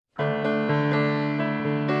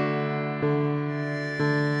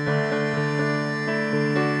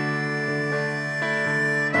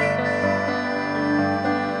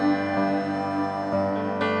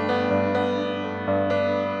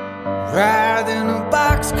ride in a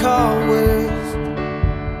boxcar west.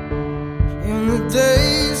 In the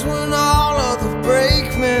days when all of the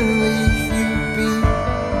brakemen leave you be,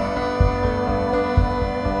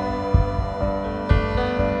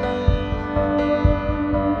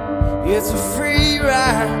 it's a free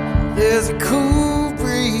ride, there's a cool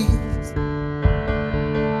breeze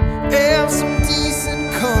and some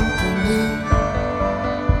decent company.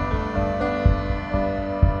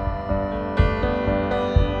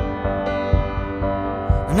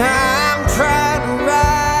 And I'm trying to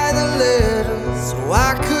write a letter so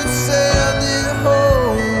I could send it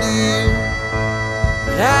home to you,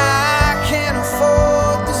 but I can't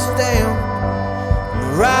afford the stamp, and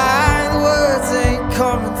the right words ain't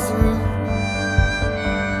coming through.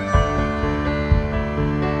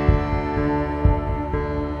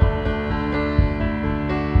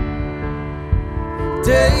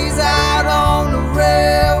 Days out on the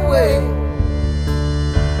railway,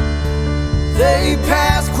 they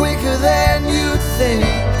pass quicker than you'd think.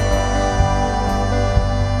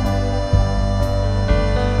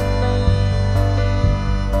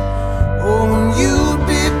 Oh, and you'd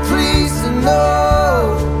be pleased to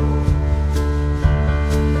know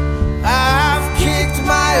I've kicked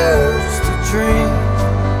my urge to drink.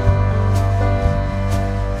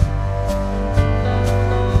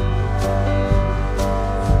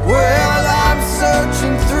 Well, I'm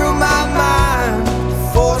searching through my mind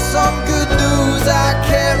for some good news I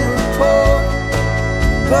can report,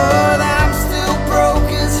 but I'm still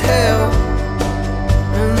broke as hell,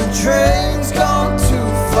 and the train's gone too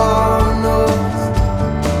far north.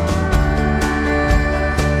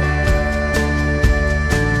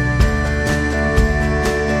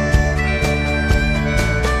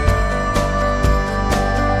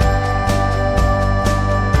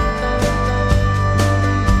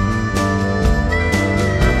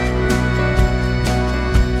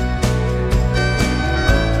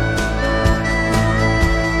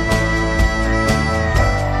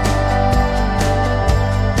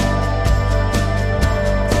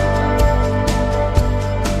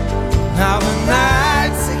 Now the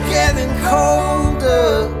nights are getting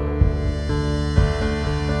colder,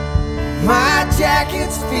 my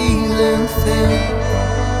jacket's feeling thin.